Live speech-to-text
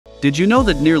Did you know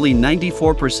that nearly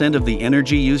 94% of the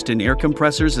energy used in air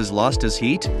compressors is lost as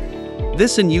heat?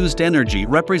 This unused energy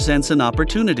represents an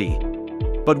opportunity.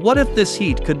 But what if this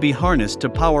heat could be harnessed to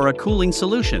power a cooling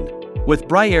solution? With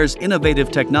Bry-Air's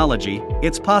innovative technology,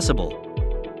 it's possible.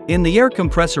 In the air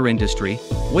compressor industry,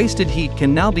 wasted heat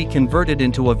can now be converted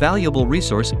into a valuable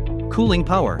resource, cooling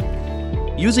power.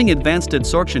 Using advanced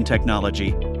adsorption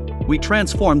technology, we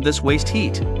transform this waste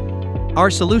heat. Our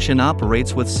solution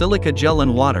operates with silica gel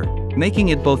and water, making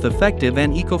it both effective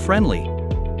and eco-friendly.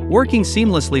 Working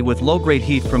seamlessly with low-grade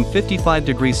heat from 55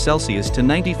 degrees Celsius to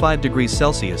 95 degrees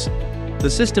Celsius, the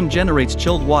system generates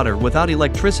chilled water without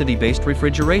electricity-based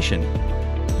refrigeration.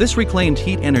 This reclaimed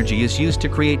heat energy is used to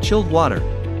create chilled water,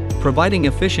 providing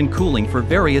efficient cooling for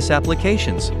various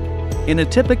applications. In a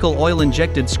typical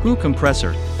oil-injected screw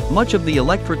compressor, much of the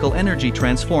electrical energy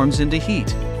transforms into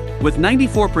heat. With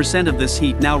 94% of this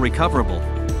heat now recoverable,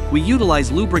 we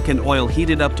utilize lubricant oil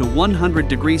heated up to 100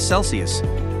 degrees Celsius.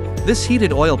 This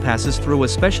heated oil passes through a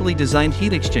specially designed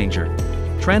heat exchanger,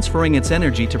 transferring its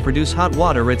energy to produce hot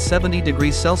water at 70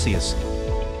 degrees Celsius.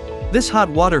 This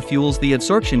hot water fuels the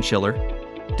adsorption chiller,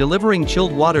 delivering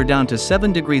chilled water down to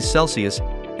 7 degrees Celsius,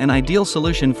 an ideal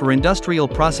solution for industrial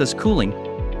process cooling,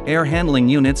 air handling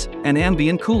units, and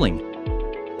ambient cooling.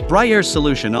 Bry-Air's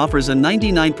solution offers a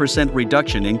 99%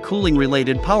 reduction in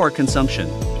cooling-related power consumption.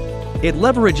 It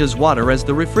leverages water as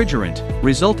the refrigerant,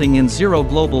 resulting in zero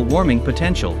global warming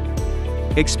potential.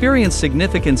 Experience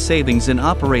significant savings in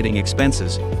operating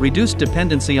expenses, reduced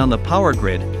dependency on the power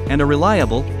grid, and a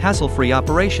reliable, hassle-free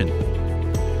operation.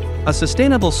 A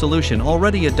sustainable solution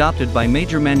already adopted by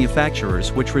major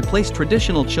manufacturers which replace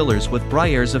traditional chillers with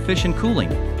Bry-Air's efficient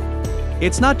cooling.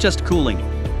 It's not just cooling,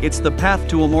 it's the path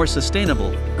to a more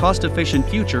sustainable, cost-efficient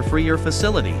future for your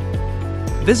facility.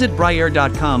 Visit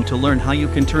Bry-Air.com to learn how you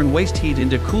can turn waste heat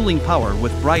into cooling power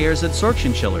with Bry-Air's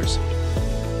adsorption chillers.